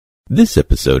This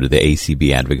episode of the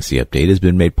ACB Advocacy Update has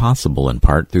been made possible in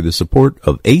part through the support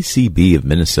of ACB of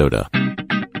Minnesota.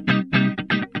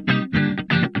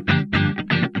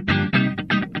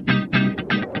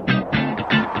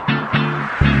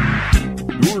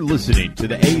 You're listening to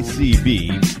the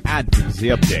ACB Advocacy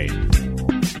Update.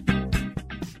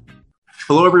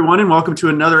 Hello, everyone, and welcome to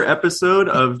another episode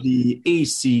of the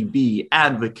ACB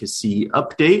Advocacy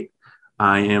Update.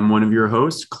 I am one of your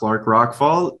hosts, Clark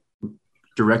Rockfall,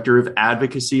 Director of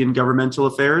Advocacy and Governmental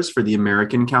Affairs for the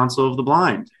American Council of the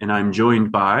Blind. And I'm joined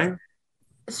by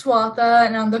Swatha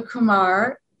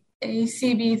Anandakumar,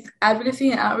 ACB's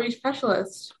Advocacy and Outreach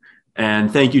Specialist.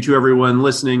 And thank you to everyone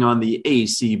listening on the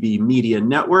ACB Media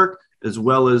Network, as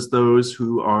well as those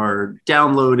who are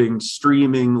downloading,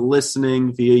 streaming,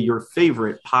 listening via your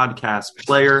favorite podcast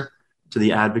player to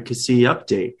the Advocacy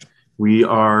Update. We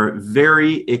are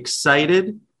very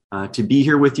excited to be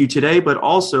here with you today, but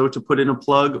also to put in a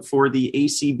plug for the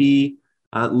ACB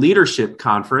Leadership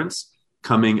Conference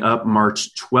coming up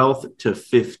March 12th to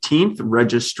 15th.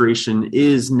 Registration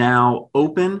is now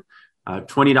open.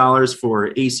 $20 for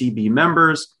ACB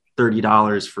members,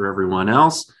 $30 for everyone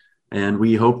else. And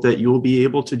we hope that you'll be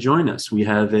able to join us. We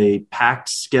have a packed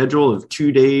schedule of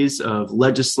 2 days of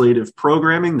legislative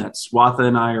programming that Swatha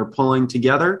and I are pulling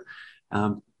together.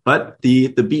 But the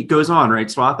beat goes on, right,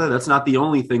 Swatha? That's not the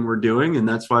only thing we're doing, and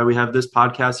that's why we have this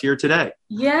podcast here today.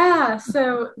 Yeah,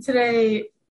 so today,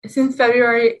 since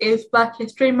February is Black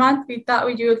History Month, we thought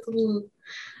we'd do a little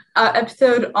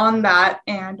episode on that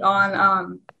and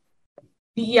on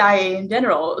DEIA in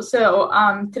general. So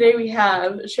today we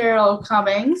have Cheryl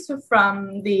Cummings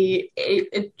from the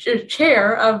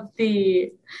chair of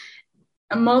the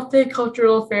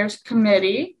Multicultural Affairs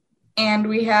Committee. And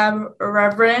we have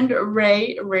Reverend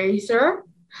Ray Razor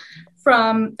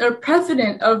from the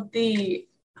president of the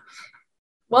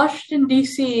Washington,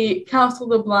 D.C. Council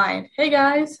of the Blind. Hey,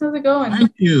 guys. How's it going?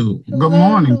 Thank you. Hello. Good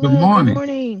morning. Good morning. Good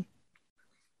morning.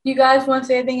 You guys want to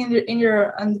say anything in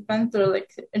your defense or like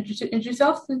introduce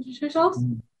yourselves?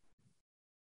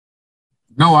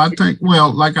 No, I think,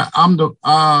 well, like I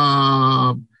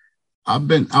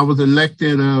was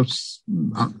elected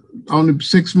only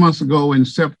 6 months ago in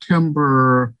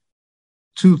September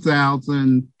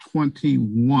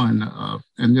 2021.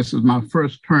 And this is my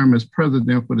first term as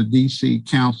president for the DC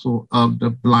Council of the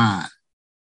Blind,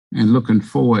 and looking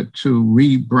forward to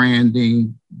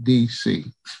rebranding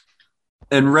DC.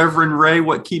 And Reverend Ray,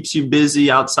 what keeps you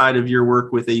busy outside of your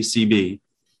work with ACB?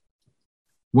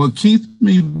 What keeps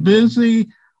me busy?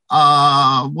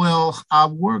 Well, I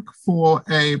work for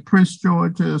a Prince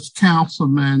George's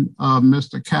councilman,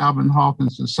 Mr. Calvin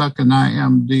Hawkins II. I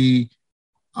am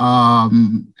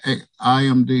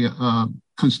the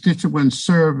constituent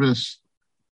service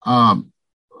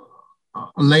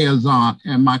liaison,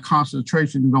 and my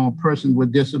concentration is on persons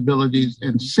with disabilities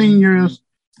and seniors.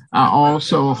 I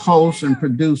also host and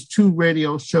produce 2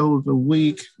 radio shows a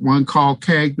week, one called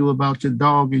CAG Do About Your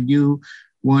Dog and You,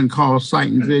 one called Sight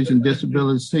and Vision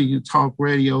Disability Senior Talk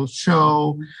Radio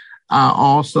Show. I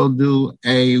also do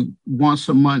a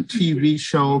once-a-month TV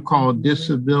show called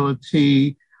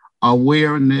Disability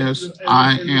Awareness.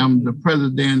 I am the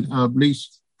president of at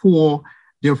least 4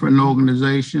 different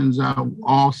organizations. I'm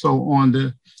also on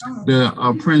the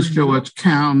Prince George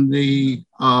County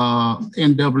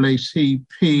NAACP.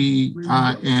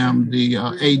 I am the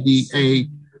ADA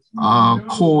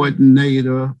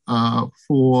coordinator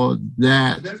for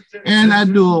that, and I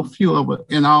do a few of it.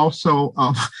 And also,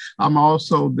 I'm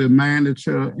also the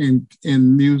manager in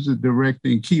music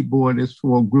directing keyboardist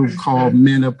for a group called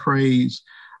Men of Praise.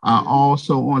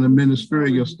 Also on the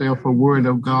ministerial staff for Word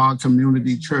of God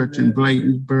Community Church in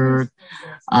Bladensburg.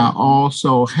 I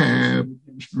also have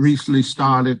recently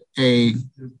started a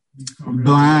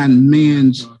blind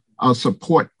men's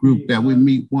support group that we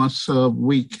meet once a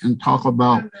week and talk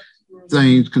about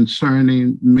things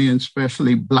concerning men,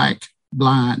 especially Black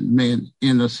blind men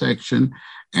intersection.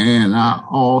 And I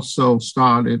also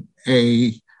started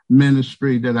a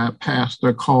ministry that I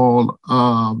pastor called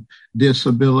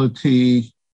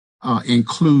Disability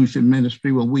Inclusion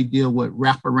Ministry, where we deal with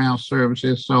wraparound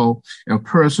services. So if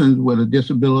persons with a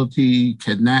disability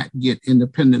cannot get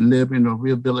independent living or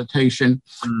rehabilitation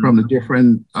from the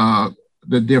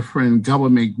different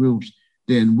government groups,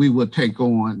 then we will take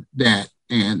on that.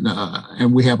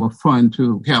 And we have a fund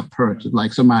to help persons.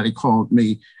 Like somebody called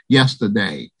me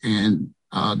yesterday, and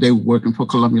they were working for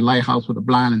Columbia Lighthouse for the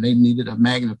Blind, and they needed a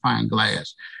magnifying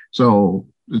glass. So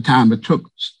the time it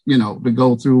took, to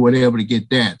go through whatever to get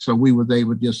that. So we was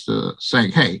able just to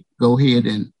say, hey, go ahead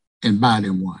and buy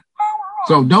them one.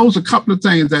 So those are a couple of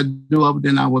things I do. Other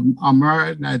than I'm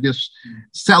married, and I just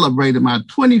celebrated my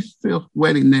 25th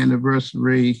wedding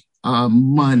anniversary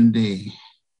Monday.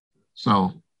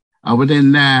 So other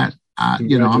than that, I'm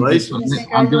just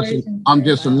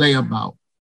a layabout.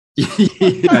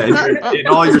 Yeah, in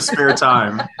all your spare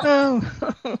time.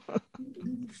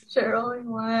 Cheryl,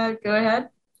 you want to go ahead?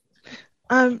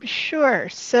 Sure.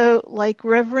 So, like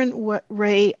Reverend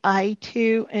Ray, I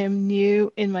too am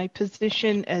new in my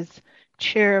position as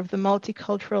chair of the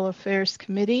Multicultural Affairs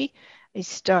Committee. I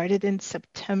started in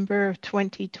September of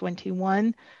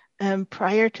 2021.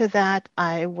 Prior to that,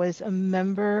 I was a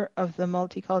member of the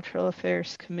Multicultural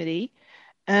Affairs Committee.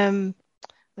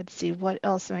 Let's see, what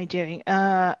else am I doing?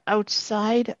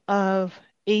 Outside of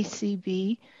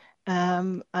ACB,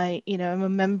 I'm a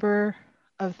member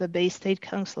of the Bay State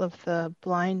Council of the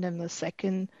Blind. I'm the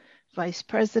second vice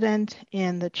president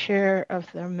and the chair of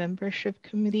their membership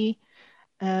committee.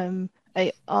 I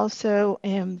also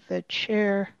am the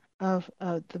chair of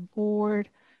the board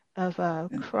of a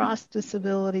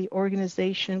cross-disability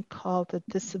organization called the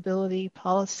Disability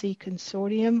Policy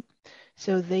Consortium.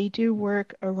 So they do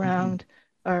work around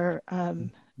our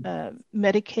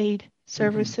Medicaid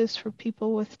services for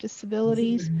people with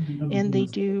disabilities, and they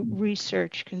do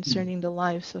research concerning the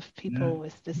lives of people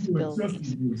with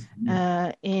disabilities.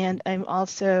 And I'm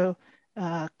also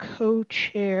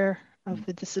co-chair of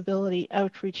the Disability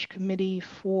Outreach Committee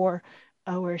for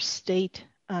our state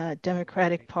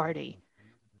Democratic Party.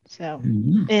 So,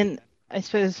 and I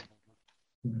suppose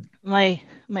my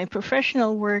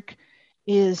professional work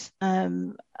is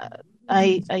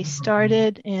I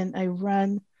started and I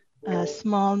run a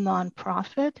small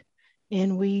nonprofit,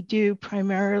 and we do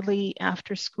primarily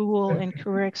after school and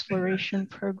career exploration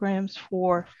programs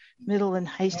for middle and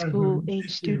high school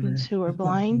age students who are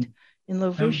blind and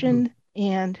low vision.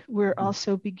 And we're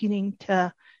also beginning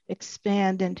to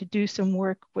expand and to do some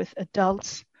work with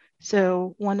adults.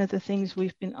 So one of the things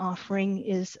we've been offering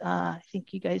is, I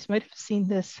think you guys might have seen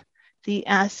this, the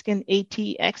Ask an AT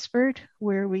Expert,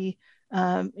 where we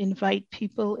invite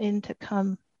people in to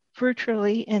come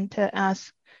virtually and to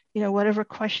ask, whatever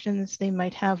questions they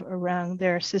might have around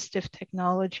their assistive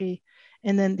technology.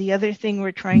 And then the other thing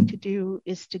we're trying to do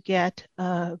is to get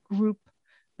a group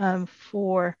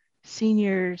for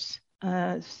seniors,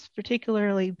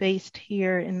 particularly based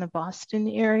here in the Boston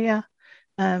area,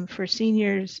 for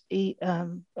seniors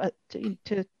to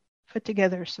put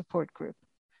together a support group.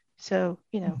 So,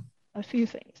 a few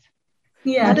things.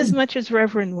 Yeah. Not as much as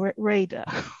Reverend Ray does.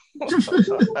 There's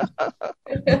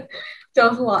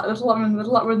a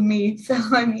lot with me. So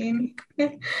I mean,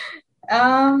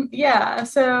 yeah.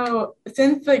 So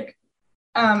since at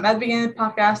the beginning of the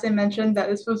podcast, I mentioned that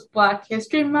this was Black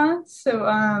History Month. So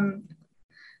I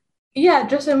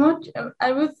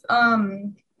was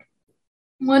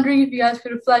wondering if you guys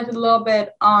could reflect a little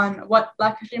bit on what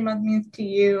Black History Month means to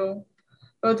you,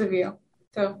 both of you.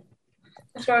 So.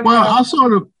 Well, I saw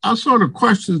the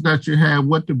questions that you had,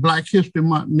 what the Black History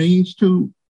Month means to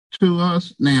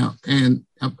us now, and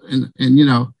I'm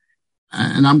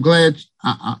glad,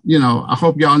 I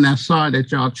hope y'all not sorry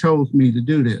that y'all chose me to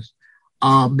do this.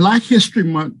 Black History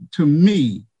Month to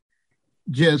me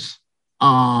just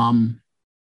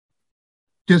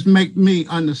make me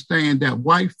understand that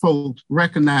white folks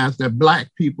recognize that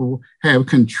Black people have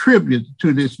contributed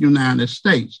to this United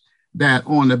States, that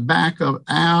on the back of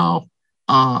our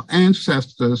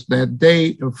ancestors, that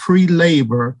they of free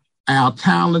labor, our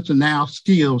talents and our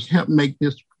skills help make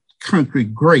this country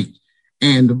great.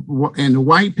 And the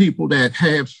white people that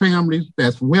have families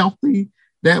that's wealthy,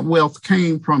 that wealth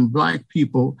came from Black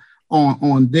people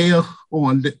on the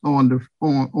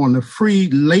free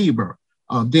labor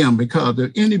of them, because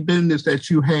of any business that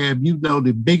you have,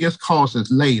 the biggest cost is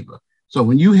labor. So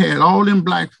when you had all them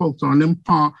Black folks on them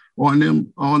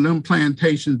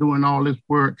plantations doing all this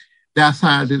work, that's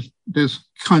how this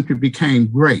country became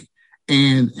great.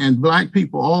 And Black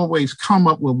people always come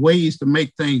up with ways to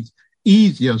make things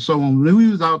easier. So when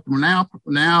we was out, when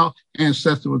our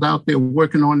ancestors was out there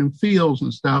working on them fields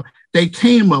and stuff, they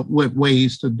came up with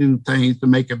ways to do things to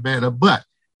make it better. But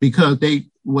because they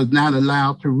was not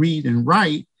allowed to read and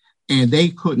write, and they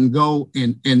couldn't go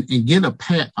and get a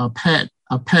pattern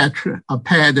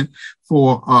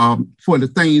for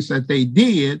the things that they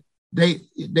did,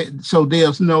 so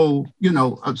there's no,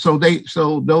 so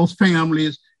those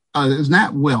families is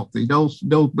not wealthy. Those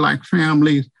Black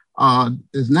families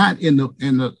is not in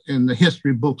the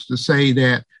history books to say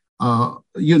that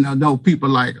no people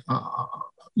like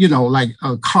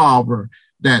Carver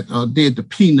that did the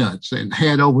peanuts and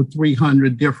had over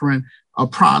 300 different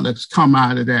products come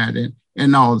out of that,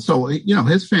 and all. So,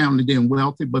 his family didn't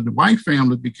wealthy, but the white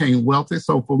family became wealthy.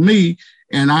 So for me,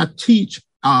 and I teach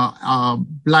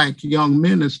Black young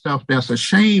men and stuff that's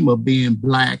ashamed of being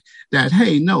Black, that,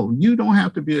 hey, no, you don't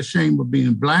have to be ashamed of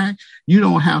being Black. You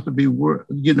don't have to be,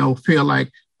 feel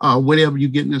like whatever you're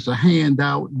getting is a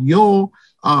handout. Your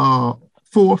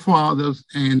forefathers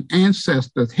and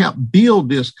ancestors helped build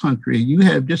this country. You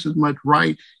have just as much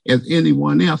right as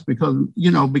anyone else, because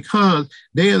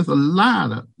there's a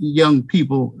lot of young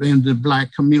people in the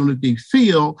Black community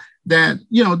feel that,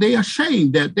 they are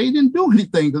ashamed that they didn't do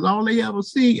anything because all they ever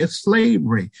see is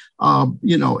slavery,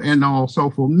 and also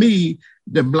for me,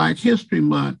 the Black History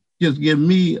Month just give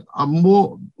me a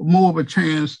more of a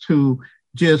chance to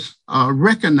just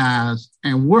recognize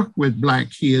and work with Black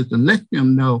kids and let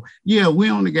them know, yeah, we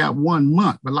only got 1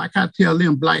 month. But like I tell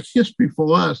them, Black history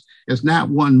for us is not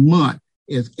 1 month.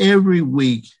 It's every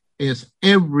week. It's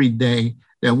every day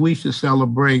that we should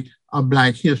celebrate a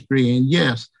Black history. And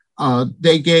yes,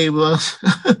 they gave us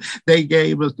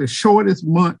the shortest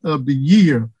month of the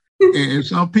year. And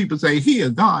some people say, here,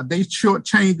 God, they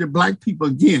shortchanged the Black people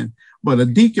again. But a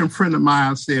deacon friend of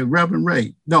mine said, Reverend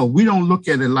Ray, no, we don't look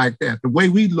at it like that. The way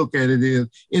we look at it is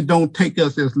it don't take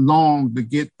us as long to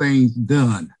get things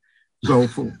done. So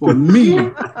for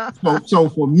me,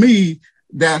 for me,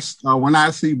 that's when I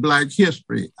see Black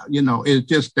history, it's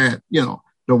just that,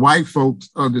 the white folks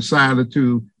decided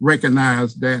to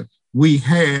recognize that we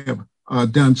have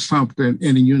done something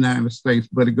in the United States,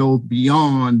 but it goes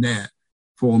beyond that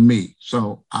for me.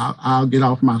 So I'll get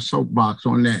off my soapbox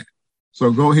on that. So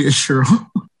go ahead, Cheryl.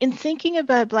 In thinking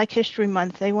about Black History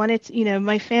Month, I wanted to,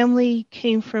 my family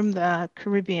came from the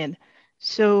Caribbean.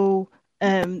 So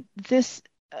this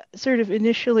sort of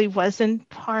initially wasn't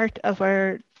part of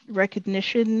our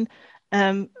recognition.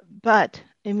 But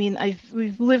I mean,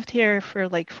 we've lived here for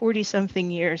like 40 something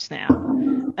years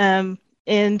now.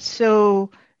 And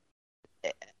so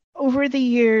over the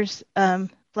years,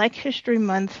 Black History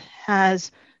Month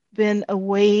has been a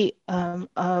way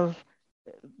of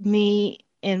me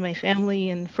and my family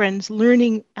and friends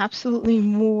learning absolutely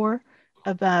more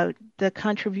about the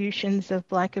contributions of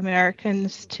Black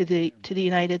Americans to the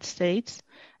United States.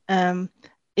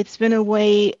 It's been a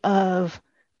way of,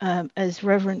 as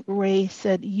Reverend Ray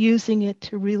said, using it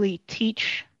to really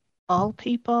teach all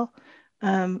people.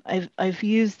 I've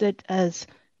used it as,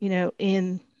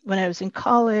 when I was in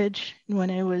college, when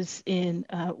I was in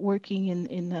working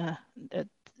in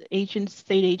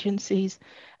state agencies,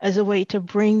 as a way to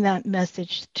bring that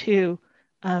message to,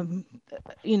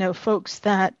 folks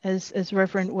that, as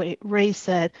Reverend Ray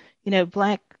said,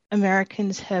 Black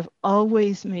Americans have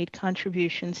always made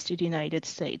contributions to the United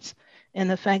States. And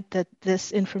the fact that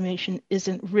this information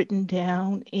isn't written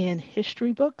down in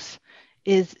history books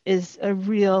is a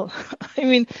real,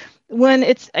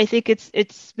 I think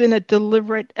it's been a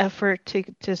deliberate effort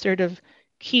to sort of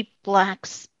keep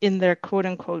Blacks in their quote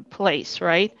unquote place,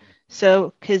 right?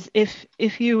 So, because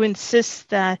if you insist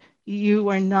that you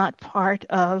are not part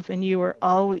of, and you've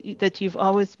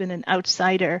always been an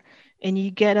outsider, and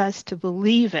you get us to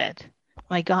believe it,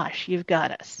 my gosh, you've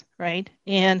got us, right?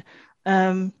 And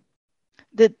the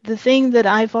thing that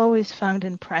I've always found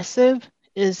impressive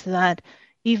is that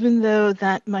even though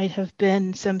that might have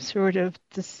been some sort of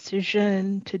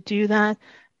decision to do that,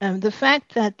 the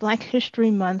fact that Black History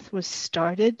Month was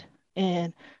started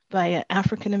by an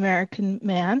African-American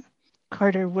man,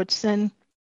 Carter Woodson,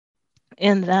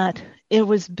 and that it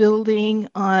was building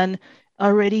on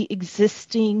already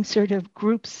existing sort of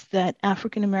groups that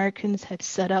African-Americans had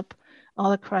set up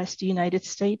all across the United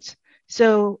States.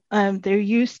 So there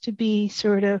used to be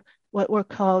sort of what were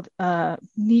called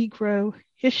Negro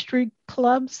history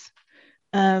clubs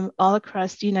all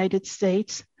across the United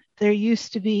States. There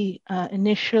used to be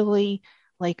initially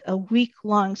like a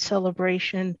week-long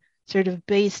celebration sort of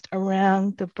based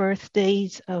around the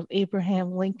birthdays of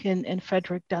Abraham Lincoln and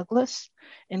Frederick Douglass.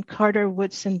 And Carter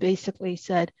Woodson basically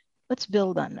said, let's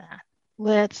build on that.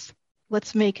 Let's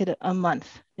make it a month.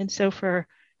 And so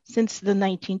since the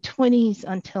 1920s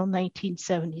until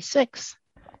 1976,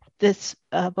 this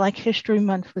Black History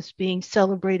Month was being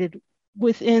celebrated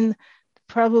within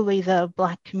probably the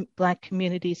Black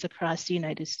communities across the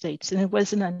United States. And it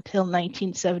wasn't until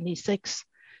 1976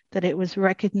 that it was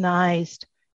recognized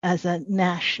as a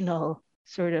national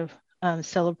sort of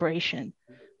celebration.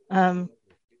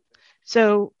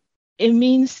 So it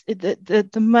means that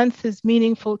the month is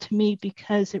meaningful to me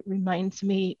because it reminds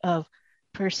me of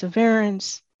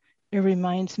perseverance. It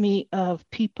reminds me of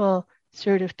people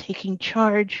sort of taking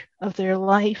charge of their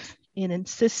life and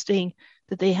insisting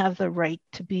that they have the right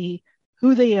to be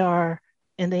who they are,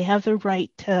 and they have the right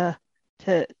to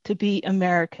be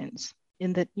Americans.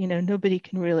 in that, nobody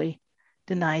can really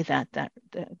deny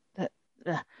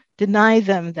deny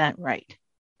them that right.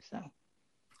 So.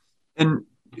 And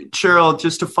Cheryl,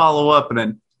 just to follow up,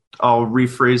 and I'll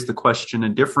rephrase the question a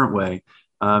different way.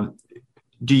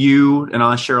 Do you, and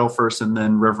I'll ask Cheryl first and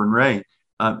then Reverend Ray,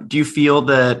 do you feel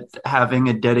that having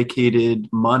a dedicated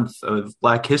month of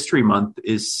Black History Month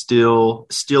is still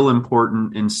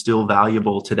important and still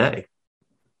valuable today?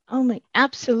 Oh my,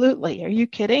 absolutely. Are you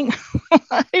kidding?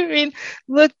 I mean,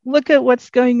 look at what's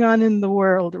going on in the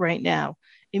world right now.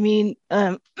 I mean,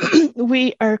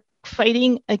 we are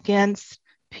fighting against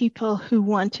people who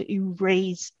want to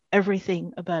erase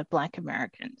everything about Black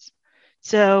Americans.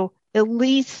 So at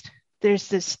least there's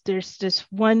this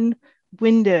one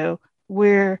window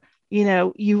where,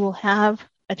 you will have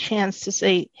a chance to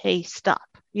say, hey, stop.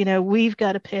 We've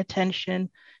got to pay attention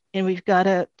and we've got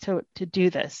to do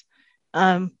this.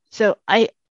 So I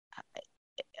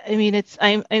mean, it's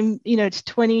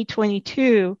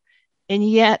 2022, and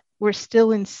yet we're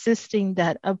still insisting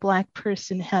that a Black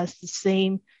person has the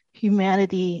same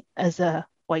humanity as a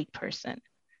white person.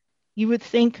 You would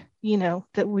think,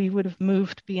 that we would have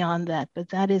moved beyond that, but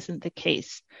that isn't the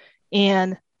case.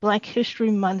 And Black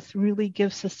History Month really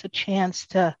gives us a chance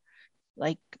to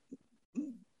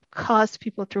cause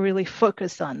people to really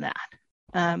focus on that.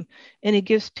 And it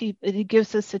gives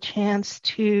us a chance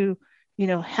to,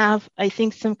 have, I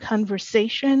think, some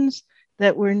conversations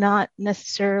that we're not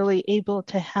necessarily able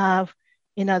to have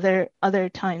in other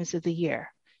times of the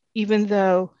year, even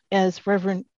though, as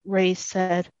Reverend Ray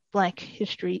said, Black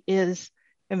history is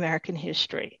American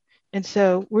history. And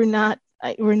so we're not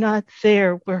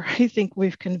there where I think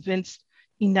we've convinced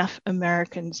enough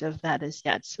Americans of that as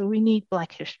yet. So we need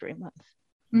Black History Month.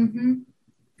 Mm-hmm.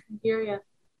 I hear you.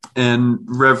 And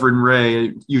Reverend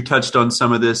Ray, you touched on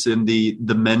some of this in the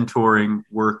mentoring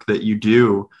work that you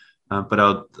do, but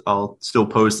I'll still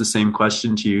pose the same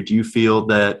question to you. Do you feel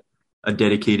that a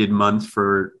dedicated month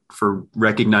for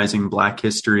recognizing Black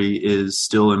history is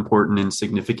still important and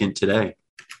significant today?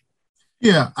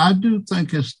 Yeah, I do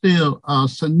think it's still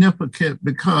significant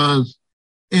because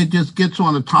it just gets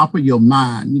on the top of your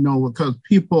mind, because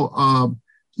people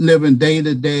living day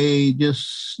to day,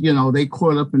 just, they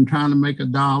caught up in trying to make a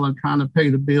dollar, trying to pay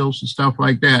the bills and stuff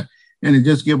like that. And it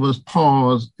just gives us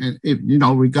pause. And if,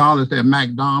 regardless that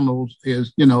McDonald's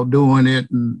is, doing it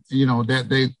and,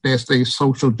 that's their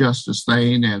social justice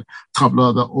thing, and a couple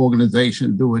other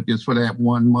organizations do it just for that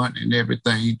 1 month and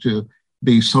everything to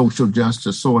be social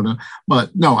justice sort of.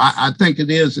 But no, I think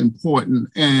it is important.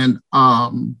 And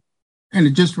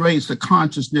it just raised the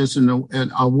consciousness and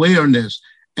awareness.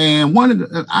 And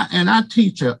I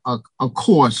teach a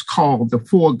course called the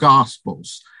Four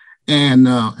Gospels. And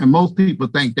most people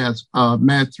think that's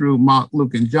Matthew, Mark,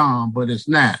 Luke, and John, but it's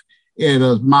not. It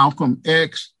is Malcolm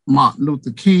X, Martin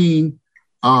Luther King,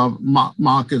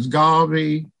 Marcus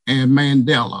Garvey, and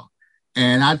Mandela.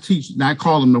 And I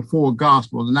call them the Four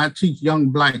Gospels, and I teach young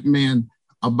Black men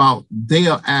about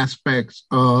their aspects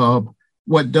of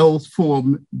what those four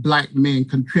Black men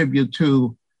contribute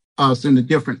to us in the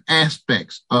different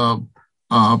aspects of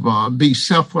be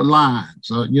self-reliant,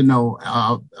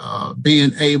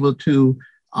 being able to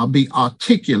be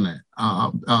articulate,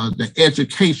 the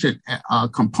education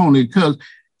component, because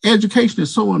education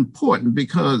is so important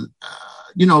because,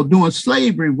 during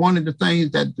slavery, one of the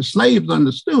things that the slaves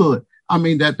understood,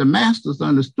 that the masters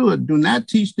understood, do not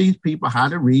teach these people how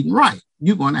to read and write.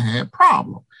 You're going to have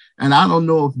problems. And I don't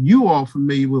know if you are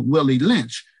familiar with Willie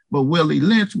Lynch, but Willie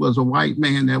Lynch was a white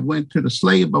man that went to the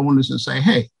slave owners and say,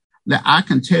 hey, that I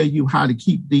can tell you how to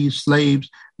keep these slaves,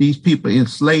 these people in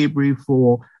slavery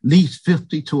for at least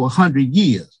 50 to 100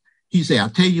 years. He said, I'll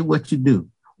tell you what you do.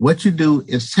 What you do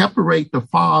is separate the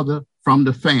father from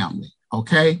the family,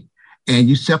 okay? And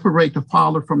you separate the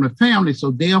father from the family,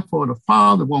 so therefore the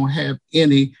father won't have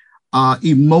any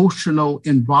emotional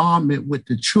involvement with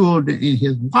the children and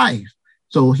his wife.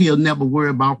 So he'll never worry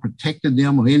about protecting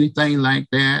them or anything like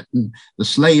that. And the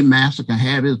slave master can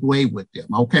have his way with them.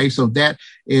 Okay. So that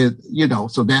is,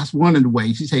 so that's one of the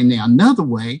ways. He say now another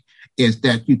way is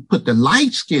that you put the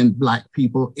light-skinned Black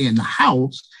people in the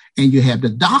house and you have the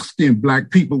dark-skinned Black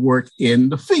people work in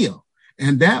the field.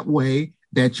 And that way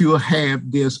that you'll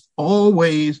have this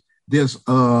problem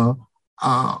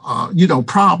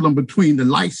between the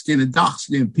light-skinned and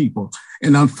dark-skinned people.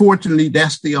 And unfortunately,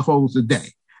 that still holds the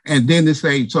day. And then they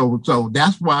say, so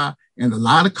that's why in a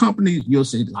lot of companies, you'll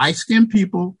say light-skinned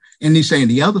people. And they say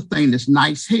the other thing is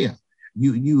nice hair.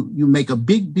 You make a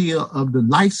big deal of the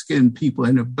light-skinned people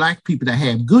and the Black people that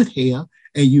have good hair.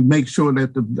 And you make sure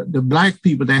that the Black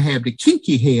people that have the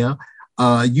kinky hair,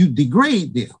 you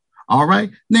degrade them. All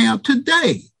right. Now,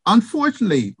 today,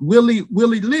 unfortunately, Willie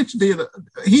Lynch did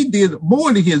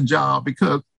more than his job,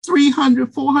 because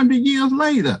 300, 400 years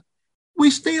later,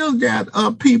 we still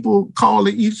got people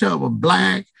calling each other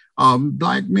black.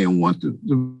 Black men want to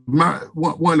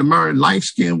marry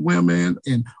light-skinned women,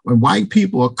 and white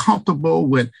people are comfortable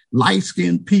with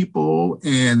light-skinned people,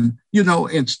 and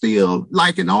and still,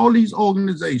 like in all these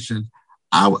organizations,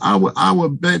 I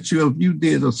would bet you if you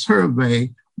did a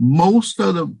survey, most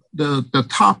of the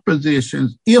top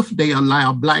positions, if they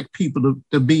allow Black people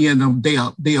to be in them, they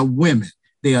are women.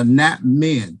 They are not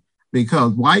men,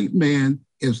 because white men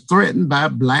is threatened by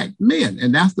Black men.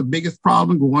 And that's the biggest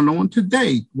problem going on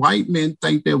today. White men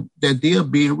think that they're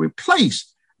being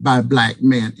replaced by Black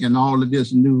men and all of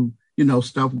this new,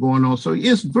 stuff going on. So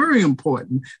it's very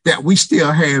important that we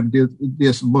still have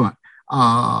this month,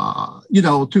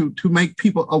 to make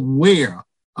people aware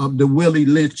of the Willie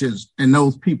Lynches and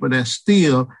those people that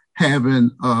still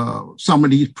having some of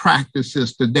these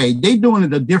practices today. They're doing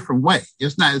it a different way.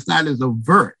 It's not as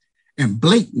overt and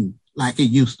blatant like it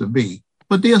used to be,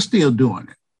 but they're still doing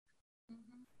it.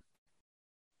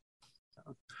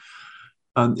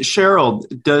 Cheryl,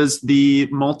 does the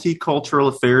Multicultural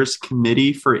Affairs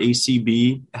Committee for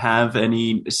ACB have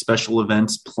any special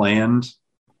events planned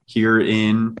here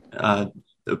in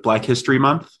Black History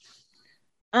Month?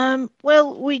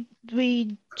 Well, we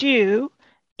do,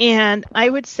 and I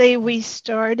would say we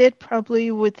started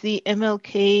probably with the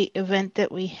MLK event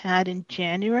that we had in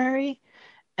January,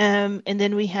 and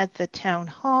then we had the town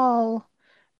hall.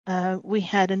 We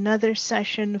had another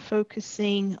session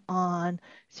focusing on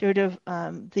sort of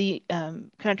the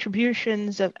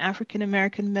contributions of African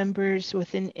American members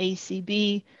within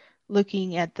ACB,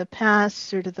 looking at the past,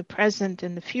 sort of the present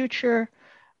and the future.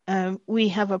 We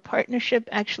have a partnership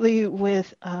actually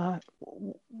with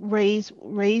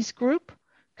Ray's group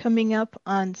coming up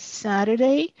on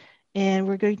Saturday, and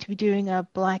we're going to be doing a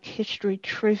Black History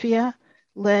trivia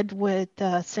led with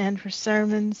Sandra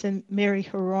Sermons and Mary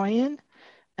Heroyan.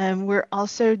 We're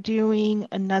also doing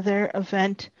another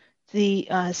event, the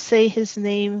Say His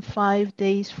Name 5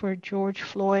 Days for George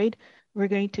Floyd. We're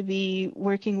going to be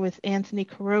working with Anthony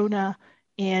Corona,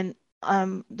 and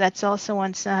that's also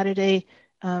on Saturday.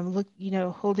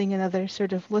 Holding another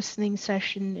sort of listening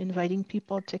session, inviting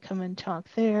people to come and talk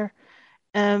there.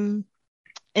 And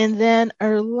then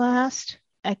our last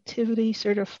activity,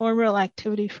 sort of formal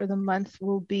activity for the month,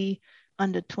 will be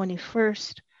on the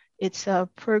 21st. It's a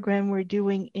program we're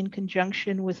doing in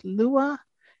conjunction with LUA,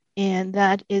 and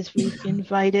that is we've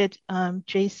invited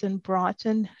Jason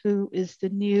Broughton, who is the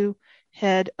new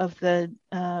head of the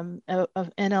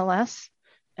of NLS.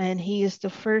 And he is the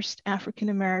first African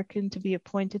American to be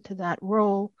appointed to that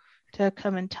role, to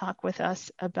come and talk with us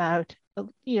about, a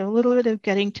little bit of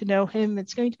getting to know him.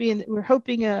 It's going to be, we're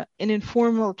hoping an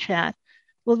informal chat,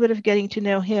 a little bit of getting to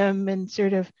know him and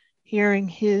sort of hearing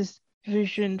his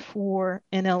vision for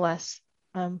NLS.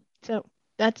 So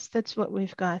that's what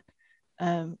we've got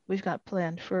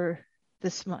planned for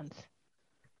this month.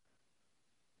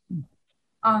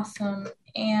 Awesome.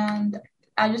 And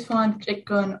I just wanted to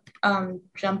go and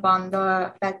jump on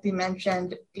the fact you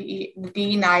mentioned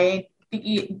DEI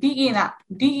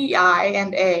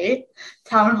and A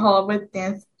town hall with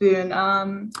Dan Spoon.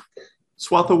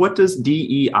 Swatha, what does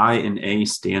DEI and A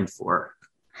stand for?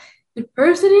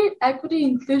 Diversity, equity,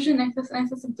 inclusion,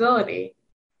 accessibility.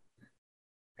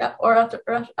 Yeah, or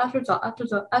afterthought.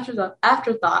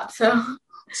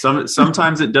 So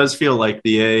sometimes it does feel like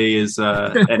the A is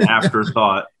an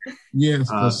afterthought.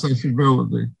 Yes,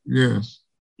 accessibility. Yes.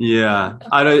 Yeah.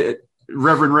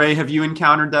 Reverend Ray, have you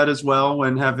encountered that as well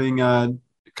when having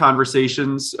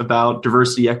conversations about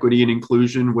diversity, equity, and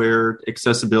inclusion, where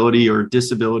accessibility or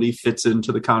disability fits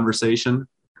into the conversation?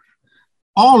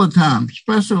 All the time,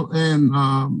 especially in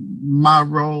my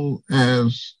role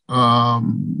as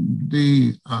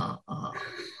the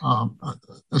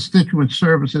constituent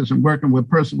services and working with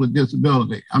persons with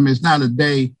disability. I mean, it's not a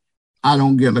day I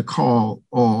don't get a call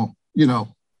or,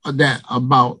 that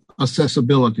about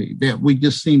accessibility, that we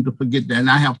just seem to forget that. And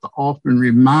I have to often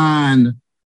remind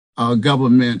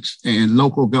governments and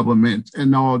local governments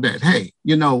and all that, hey,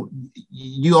 you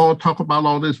all talk about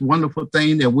all this wonderful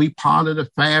thing that we part of the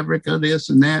fabric of this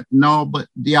and that and all, but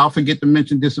y'all forget to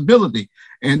mention disability.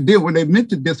 And then when they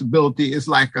mention disability, it's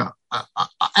like a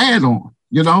add-on,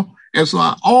 And so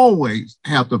I always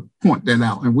have to point that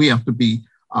out, and we have to be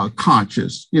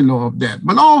conscious, of that.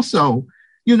 But also,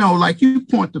 like you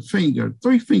point the finger,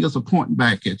 3 fingers are pointing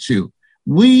back at you.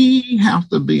 We have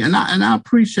to be, and I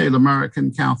appreciate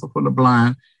American Council for the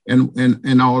Blind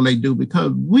and all they do,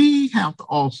 because we have to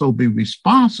also be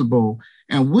responsible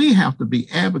And we have to be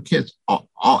advocates.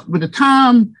 By the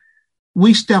time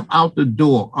we step out the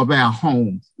door of our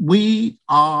home, we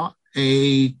are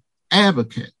a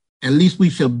advocate. At least we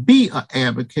should be an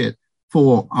advocate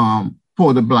for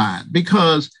the blind,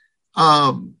 because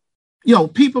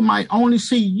people might only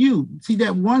see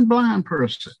that one blind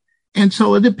person, and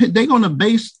so they're going to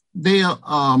base their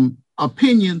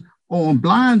opinion on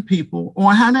blind people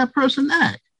on how that person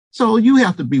acts. So you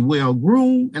have to be well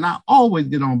groomed, and I always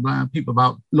get on blind people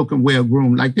about looking well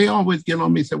groomed. Like they always get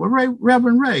on me and say, "Well,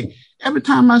 Reverend Ray, every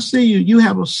time I see you, you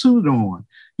have a suit on.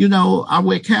 I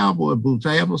wear cowboy boots.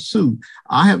 I have a suit.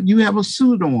 You have a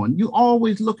suit on. You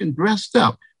always looking dressed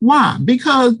up. Why?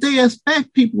 Because they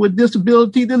expect people with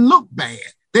disability to look bad.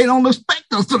 They don't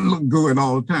expect us to look good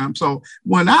all the time. So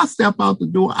when I step out the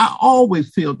door, I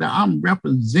always feel that I'm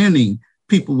representing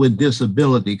people with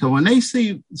disability. Because when they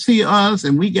see us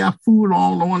and we got food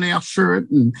all on our shirt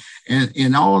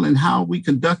and all in how we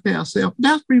conduct ourselves,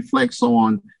 that reflects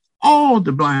on all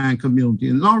the blind community.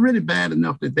 And it's already bad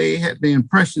enough that they have the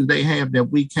impression they have that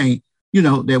we can't,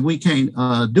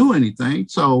 do anything.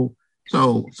 So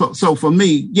for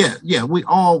me, we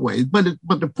always, but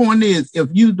the point is, if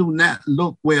you do not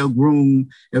look well groomed,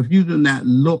 if you do not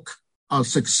look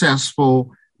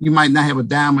successful, you might not have a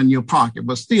dime in your pocket,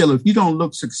 but still, if you don't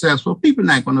look successful, people are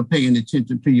not going to pay any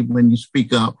attention to you when you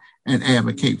speak up and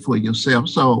advocate for yourself.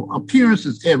 So appearance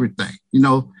is everything,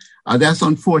 that's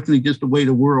unfortunately just the way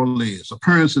the world is.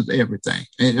 Appearance is everything.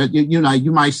 And,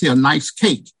 you might see a nice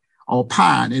cake or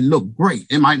pie and it look great.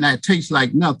 It might not taste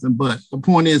like nothing, but the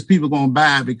point is people are going to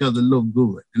buy it because it look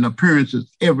good. And appearance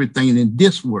is everything in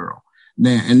this world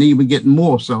now, and even getting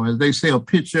more so. As they say, a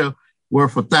picture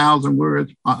worth 1,000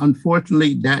 words.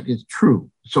 Unfortunately, that is true.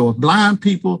 So if blind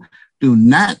people do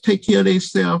not take care of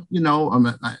themselves,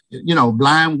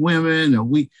 blind women,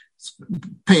 we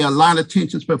pay a lot of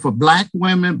attention, but for black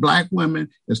women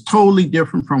is totally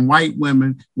different from white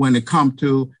women when it comes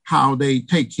to how they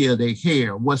take care of their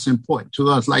hair, what's important to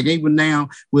us. Like even now,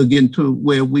 we're getting to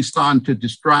where we're starting to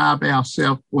describe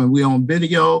ourselves when we're on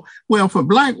video. Well, for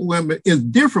black women, it's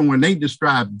different when they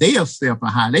describe themselves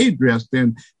and how they dress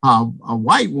than a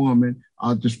white woman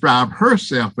describe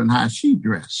herself and how she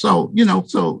dressed. So,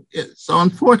 so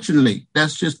unfortunately,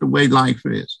 that's just the way life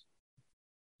is.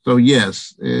 So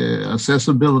yes,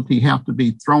 accessibility have to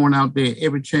be thrown out there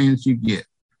every chance you get.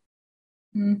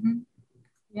 Mm-hmm.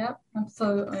 Yep,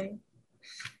 absolutely.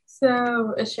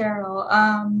 So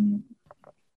Cheryl,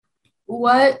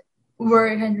 what were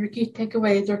kind of your key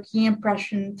takeaways or key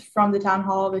impressions from the town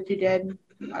hall that you did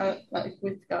like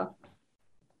weeks ago?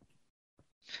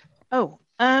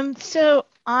 So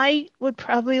I would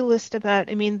probably list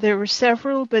there were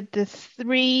several, but the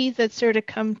three that sort of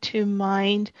come to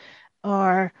mind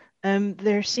are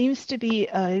there seems to be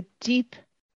a deep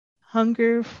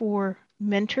hunger for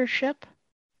mentorship.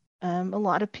 A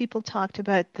lot of people talked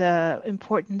about the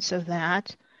importance of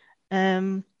that.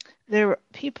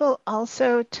 People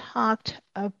also talked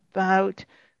about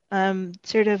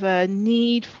sort of a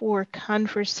need for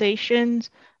conversations,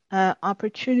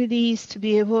 opportunities to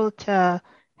be able to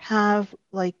have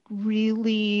like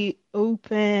really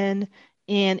open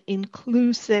and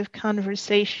inclusive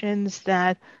conversations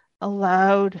that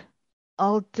allowed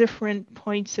all different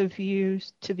points of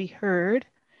views to be heard.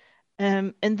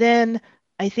 And then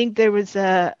I think there was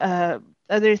a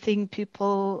other thing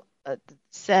people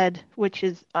said, which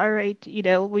is, all right,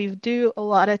 we do a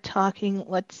lot of talking,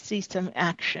 let's see some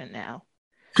action now.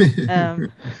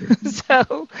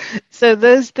 So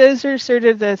those are sort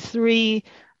of the three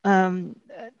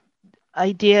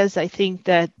ideas I think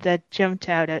that jumped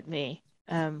out at me,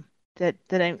 that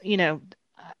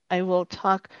I will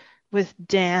talk with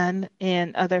Dan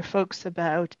and other folks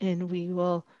about, and we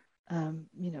will,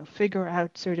 figure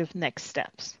out sort of next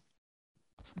steps.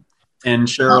 And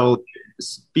Cheryl,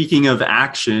 speaking of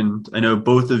action, I know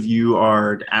both of you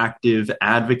are active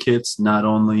advocates, not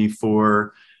only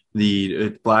for the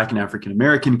Black and African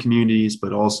American communities,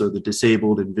 but also the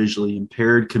disabled and visually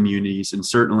impaired communities, and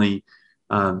certainly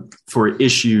for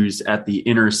issues at the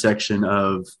intersection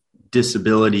of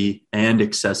disability and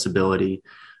accessibility.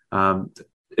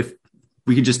 If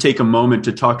we could just take a moment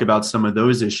to talk about some of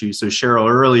those issues. So Cheryl,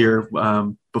 earlier,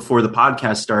 before the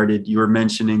podcast started, you were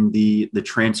mentioning the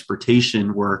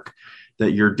transportation work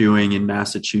that you're doing in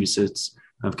Massachusetts.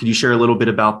 Could you share a little bit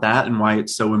about that and why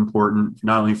it's so important,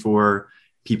 not only for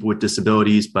people with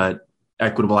disabilities, but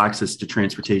equitable access to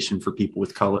transportation for people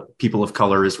of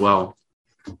color as well?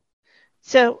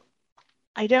 So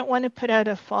I don't want to put out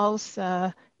a false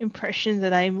impression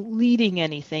that I'm leading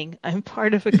anything. I'm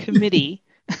part of a committee.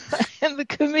 and the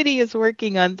committee is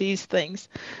working on these things.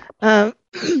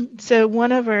 So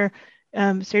one of our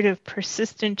sort of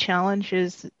persistent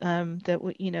challenges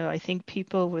that I think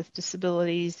people with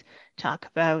disabilities talk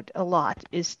about a lot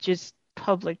is just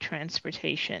public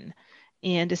transportation,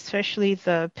 and especially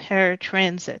the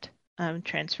paratransit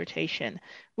transportation,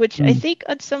 which I think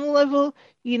on some level,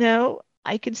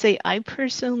 I can say I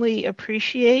personally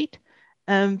appreciate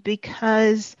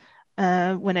because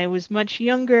when I was much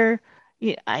younger,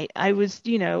 I was,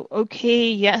 okay,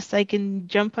 yes, I can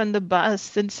jump on the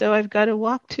bus, and so I've got to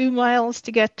walk 2 miles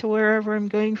to get to wherever I'm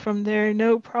going from there,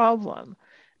 no problem.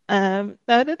 Now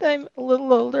that I'm a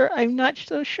little older, I'm not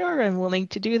so sure I'm willing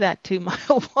to do that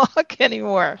 2-mile walk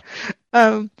anymore.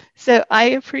 So I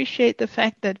appreciate the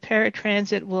fact that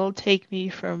paratransit will take me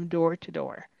from door to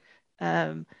door.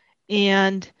 But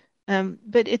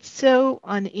it's so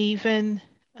uneven,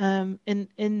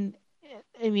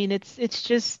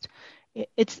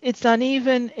 it's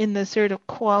uneven in the sort of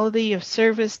quality of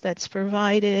service that's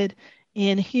provided,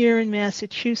 and here in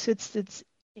Massachusetts, it's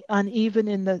uneven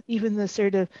in even the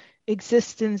sort of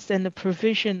existence and the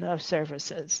provision of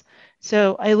services.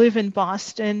 So I live in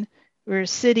Boston. We're a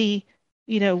city.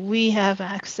 We have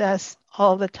access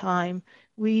all the time.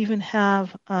 We even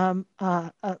have a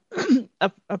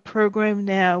program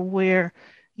now where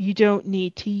you don't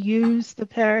need to use the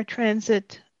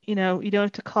paratransit. You don't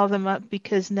have to call them up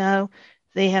because now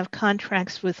they have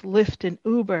contracts with Lyft and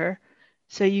Uber.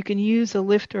 So you can use a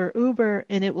Lyft or Uber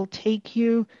and it will take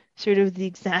you sort of the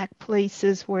exact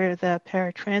places where the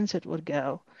paratransit would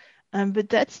go. But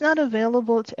that's not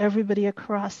available to everybody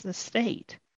across the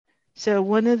state. So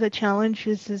one of the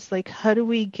challenges is how do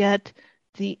we get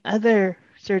the other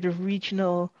sort of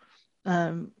regional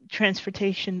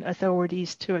transportation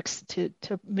authorities to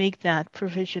make that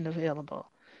provision available?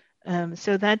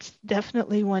 So that's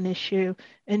definitely one issue.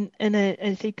 And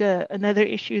I think another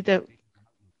issue that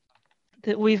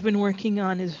we've been working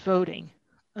on is voting.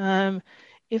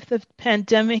 If the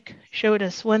pandemic showed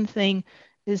us one thing,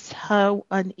 is how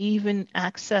uneven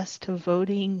access to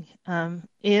voting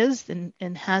is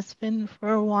and has been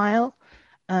for a while.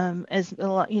 As a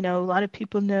lot of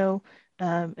people know,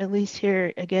 at least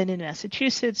here again in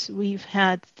Massachusetts, we've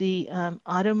had the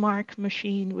Automark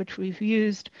machine, which we've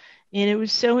used, and it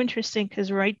was so interesting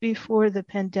because right before the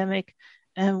pandemic,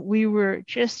 we were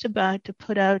just about to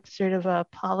put out sort of a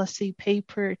policy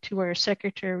paper to our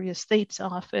Secretary of State's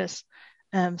office,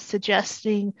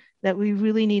 suggesting that we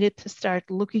really needed to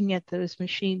start looking at those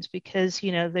machines because,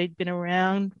 they'd been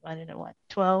around,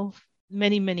 12,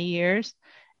 many years,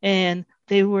 and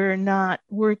they were not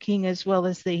working as well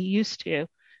as they used to.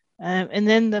 And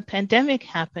then the pandemic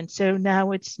happened. So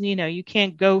now it's, you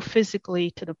can't go physically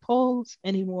to the polls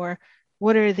anymore.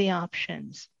 What are the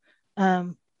options?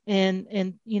 And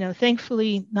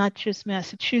thankfully, not just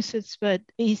Massachusetts, but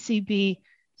ACB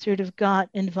sort of got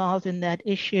involved in that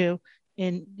issue.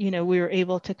 And, we were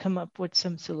able to come up with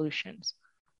some solutions.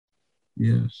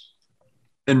 Yes.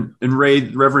 And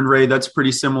Reverend Ray, that's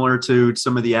pretty similar to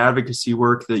some of the advocacy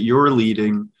work that you're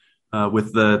leading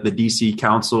with the DC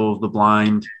Council of the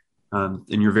Blind and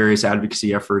your various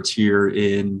advocacy efforts here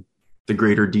in the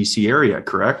greater DC area,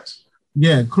 correct?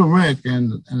 Yeah, correct.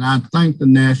 And I thank the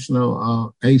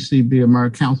National ACB,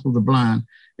 American Council of the Blind,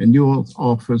 and your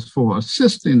office for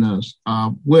assisting us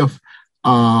with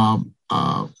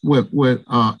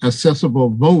accessible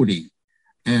voting.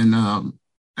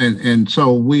 And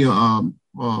so we are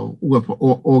with an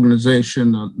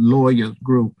organization, a lawyers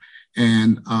group,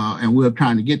 and we're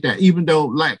trying to get that, even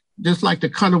though just like the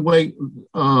cutaway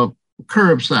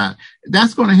curbside,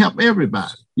 that's going to help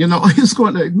everybody. It's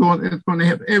going to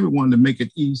help everyone to make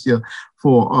it easier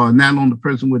for not only the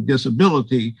person with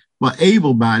disability, but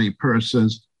able-bodied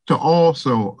persons to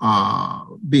also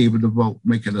be able to vote,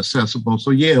 make it accessible.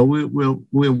 So yeah,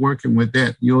 we're working with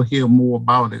that. You'll hear more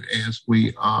about it as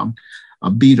we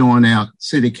beat on our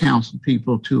city council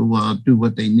people to do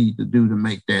what they need to do to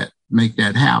make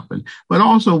that happen. But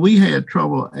also we had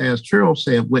trouble, as Cheryl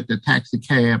said, with the taxi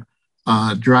cab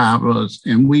drivers,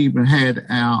 and we even had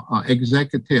our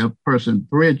executive person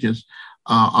Bridges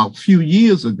a few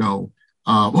years ago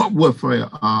with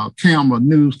a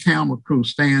news camera crew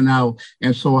staying out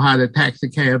and saw how the taxi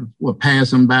cab were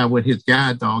passing by with his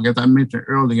guide dog. As I mentioned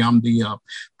earlier, I'm the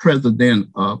president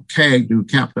of CAGDU,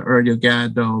 Capital Area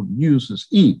Guide Dog Users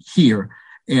Inc. here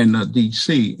in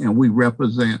DC, and we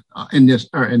represent in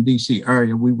DC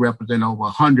area, we represent over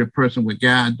 100 persons with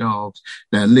guide dogs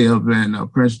that live in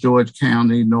Prince George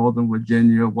County, Northern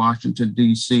Virginia, Washington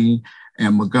DC,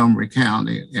 and Montgomery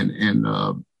County, and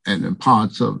in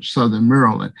parts of Southern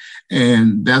Maryland.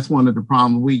 And that's one of the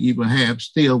problems we even have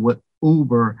still with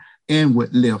Uber and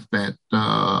with Lyft that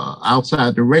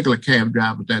outside the regular cab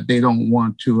drivers that they don't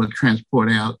want to transport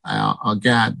out our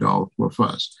guide dogs with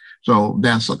us. So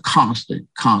that's a constant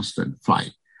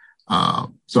fight.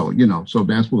 So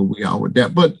that's where we are with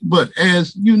that. But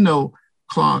as you know,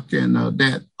 Clark, and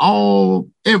that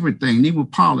everything, even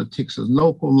politics, is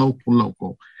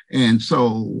local. And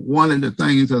so one of the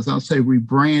things, as I say,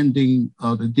 rebranding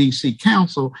of the DC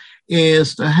Council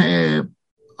is to have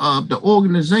the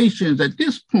organizations at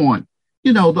this point,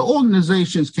 the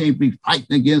organizations can't be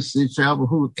fighting against each other,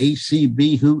 who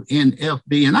ACB, who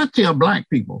NFB. And I tell Black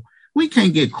people, we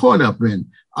can't get caught up in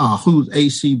who's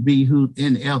ACB, who's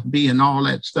NFB and all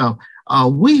that stuff.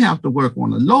 We have to work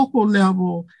on a local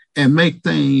level and make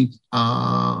things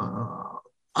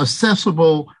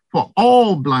accessible for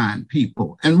all blind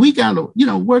people. And we got to,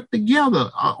 work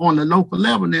together on the local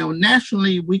level. Now,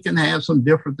 nationally, we can have some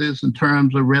differences in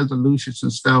terms of resolutions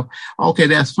and stuff. Okay,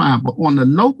 that's fine. But on the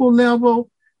local level,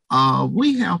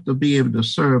 we have to be able to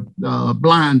serve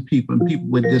blind people and people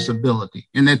with disability.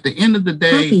 And at the end of the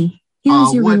day,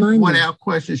 what our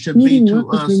question should be to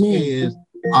us is,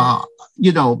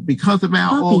 because of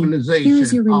our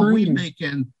organization, are we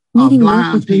making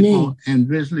blind people and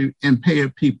visually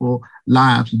impaired people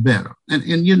lives better? And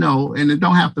it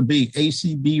don't have to be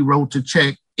ACB wrote the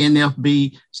check,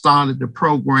 NFB started the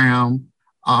program.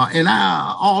 And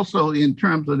I also, in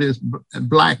terms of this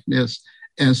Blackness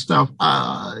and stuff,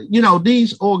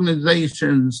 these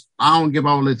organizations, I don't give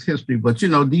all this history, but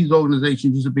these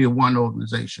organizations used to be one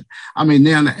organization. I mean,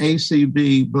 now the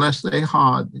ACB, bless their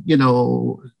heart,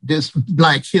 this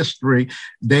Black history,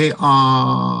 they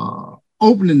are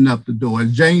opening up the door.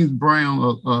 James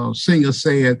Brown, a singer,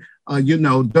 said,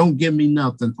 don't give me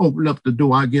nothing. Open up the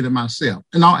door, I'll get it myself.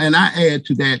 And I add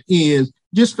to that is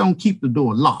just don't keep the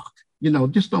door locked.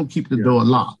 Just don't keep the door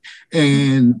locked.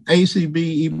 And ACB,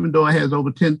 even though it has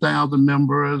over 10,000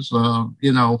 members,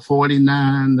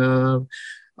 49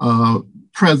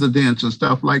 presidents and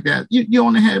stuff like that, you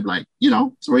only have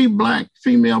 3 Black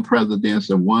female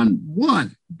presidents and one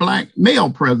Black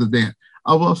male president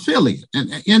of affiliate.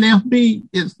 And NFB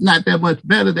is not that much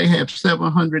better. They have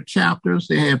 700 chapters.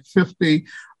 They have 50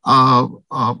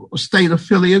 state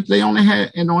affiliates. They only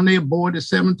have, and on their board is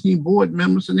 17 board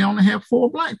members, and they only have 4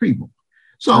 Black people.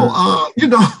 So, in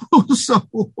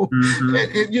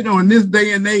this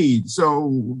day and age, so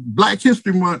Black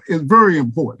History Month is very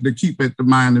important to keep at the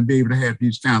mind and be able to have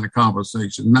these kind of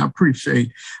conversations. And I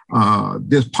appreciate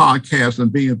this podcast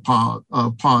and being part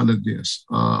of this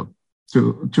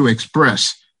to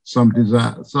express some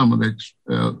of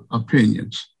the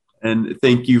opinions. And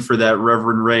thank you for that,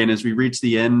 Reverend Ray. And as we reach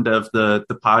the end of the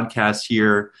podcast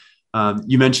here,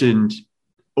 you mentioned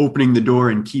opening the door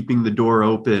and keeping the door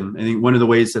open. I think one of the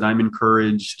ways that I'm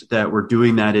encouraged that we're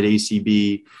doing that at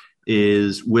ACB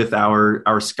is with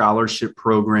our scholarship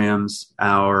programs,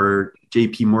 our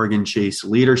JP Morgan Chase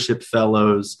Leadership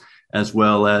Fellows, as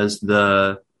well as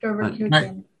the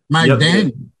Mike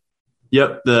Daniel.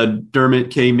 Yep, the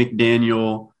Dermot K.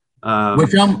 McDaniel.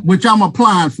 Which I'm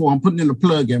applying for. I'm putting in a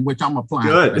plug in, which I'm applying.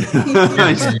 Good. For.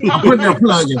 I'm putting in a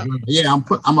plug in. Yeah, I'm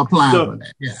applying for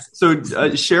that. Yeah. So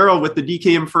Cheryl, with the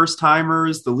DKM First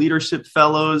Timers, the Leadership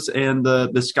Fellows, and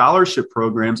the scholarship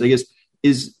programs, I guess,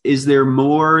 is there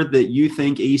more that you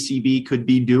think ACB could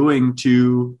be doing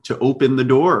to open the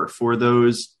door for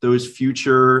those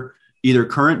future, either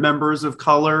current members of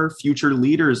color, future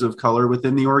leaders of color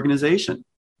within the organization?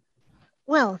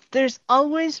 Well, there's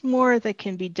always more that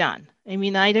can be done. I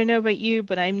mean, I don't know about you,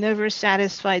 but I'm never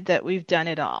satisfied that we've done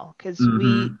it all, because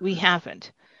we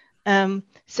haven't.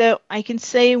 So I can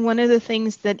say one of the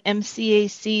things that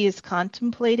MCAC is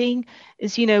contemplating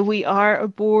is, we are a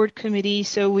board committee,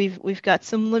 so we've got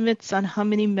some limits on how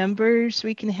many members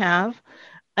we can have.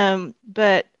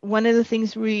 But one of the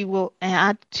things we will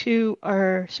add to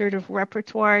our sort of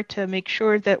repertoire to make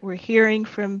sure that we're hearing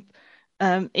from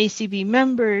ACB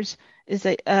members is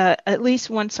that at least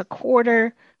once a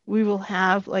quarter, we will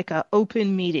have like an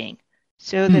open meeting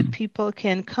so that people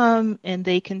can come and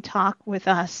they can talk with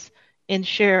us and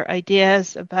share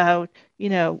ideas about,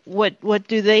 what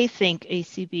do they think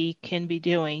ACB can be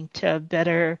doing to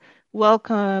better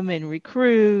welcome and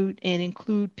recruit and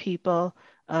include people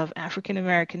of African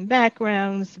American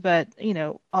backgrounds, but,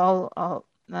 all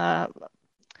of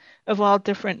all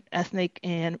different ethnic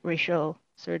and racial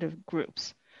sort of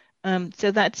groups. So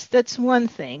that's one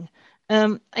thing.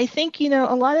 I think,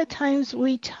 a lot of times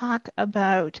we talk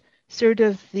about sort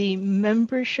of the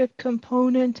membership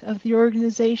component of the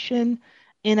organization,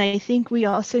 And I think we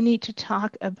also need to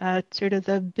talk about sort of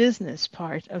the business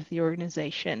part of the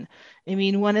organization. I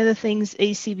mean, one of the things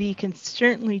ACB can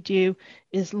certainly do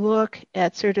is look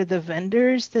at sort of the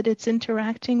vendors that it's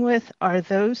interacting with. Are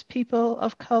those people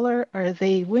of color? Are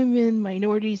they women,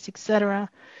 minorities, etc.?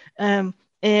 And,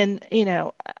 you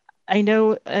know, I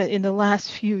know in the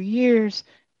last few years,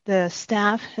 the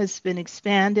staff has been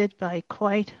expanded by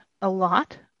quite a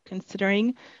lot,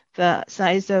 considering the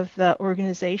size of the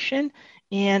organization.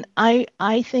 And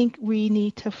I think we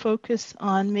need to focus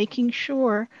on making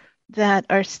sure that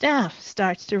our staff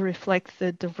starts to reflect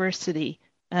the diversity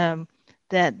that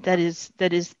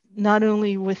is not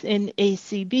only within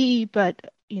ACB,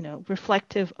 but, you know,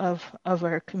 reflective of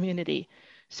our community.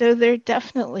 So there are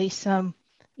definitely some,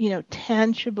 you know,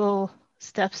 tangible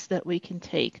steps that we can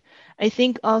take. I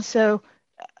think also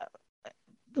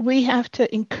we have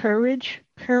to encourage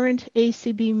current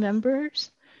ACB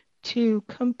members to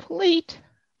complete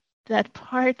that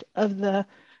part of the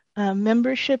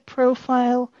membership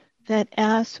profile that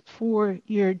asks for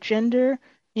your gender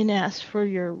and asks for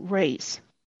your race,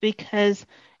 because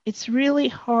it's really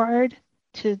hard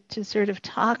to sort of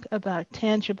talk about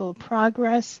tangible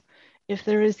progress if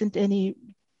there isn't any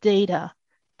data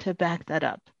to back that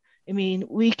up. I mean,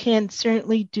 we can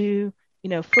certainly do, you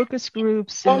know, focus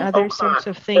groups and other sorts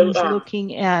of things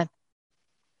looking at,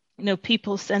 you know,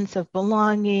 people's sense of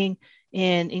belonging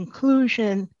and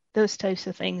inclusion, those types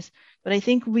of things. But I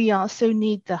think we also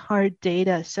need the hard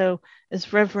data. So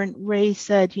as Reverend Ray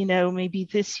said, you know, maybe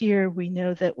this year we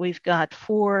know that we've got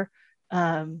 4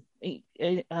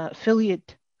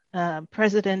 affiliate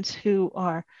presidents who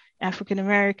are African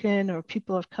American or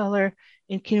people of color.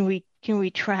 And can we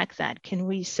track that? Can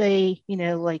we say, you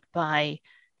know, like by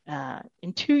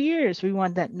in 2 years, we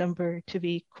want that number to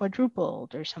be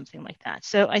quadrupled or something like that.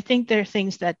 So I think there are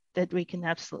things that we can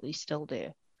absolutely still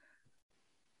do.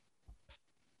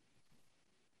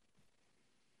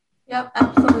 Yep,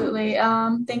 absolutely.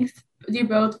 Thanks to you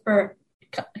both for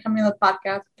coming on the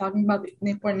podcast, talking about the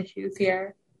important issues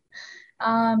here.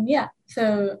 Yeah,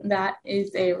 so that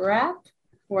is a wrap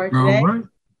for today. All right.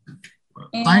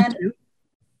 And thank you.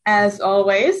 As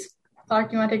always,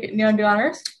 Clark, you want to take it, do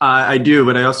honors? I do,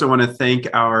 but I also want to thank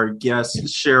our guests,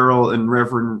 Cheryl and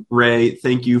Reverend Ray.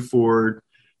 Thank you for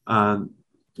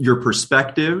your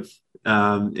perspective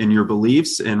and your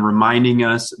beliefs, and reminding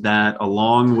us that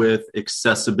along with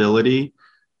accessibility,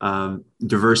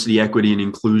 diversity, equity, and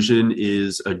inclusion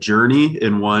is a journey,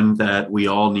 and one that we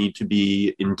all need to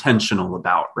be intentional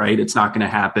about, right? It's not going to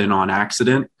happen on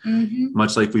accident. Mm-hmm.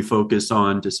 Much like we focus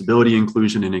on disability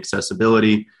inclusion and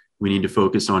accessibility, we need to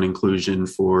focus on inclusion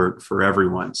for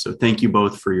everyone. So thank you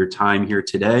both for your time here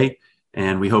today.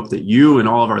 And we hope that you and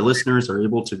all of our listeners are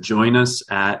able to join us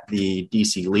at the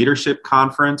DC Leadership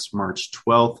Conference, March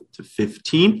 12th to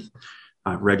 15th.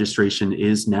 Registration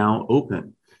is now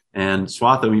open. And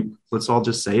Swatha, let's all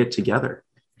just say it together.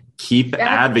 Keep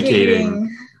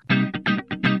advocating.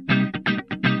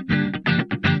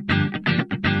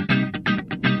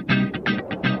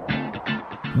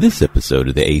 This episode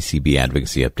of the ACB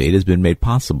Advocacy Update has been made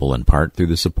possible in part through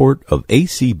the support of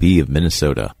ACB of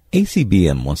Minnesota.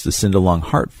 ACBM wants to send along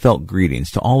heartfelt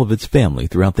greetings to all of its family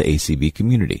throughout the ACB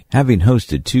community. Having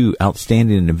hosted 2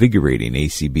 outstanding and invigorating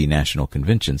ACB national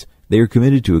conventions, they are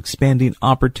committed to expanding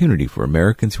opportunity for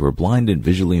Americans who are blind and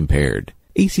visually impaired.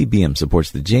 ACBM supports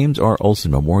the James R.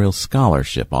 Olson Memorial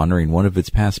Scholarship honoring one of its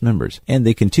past members, and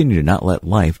they continue to not let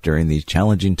life during these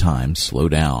challenging times slow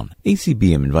down.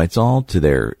 ACBM invites all to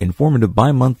their informative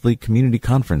bi-monthly community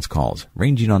conference calls,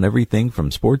 ranging on everything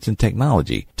from sports and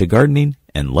technology to gardening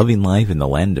and loving life in the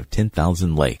land of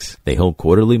 10,000 lakes. They hold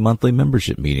quarterly, monthly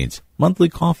membership meetings, monthly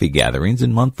coffee gatherings,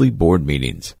 and monthly board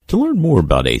meetings. To learn more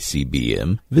about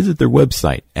ACBM, visit their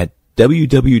website at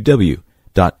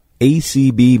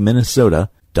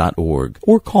www.acbminnesota.org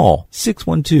or call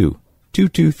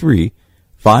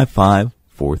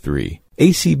 612-223-5543.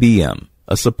 ACBM,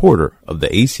 a supporter of the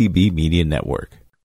ACB Media Network.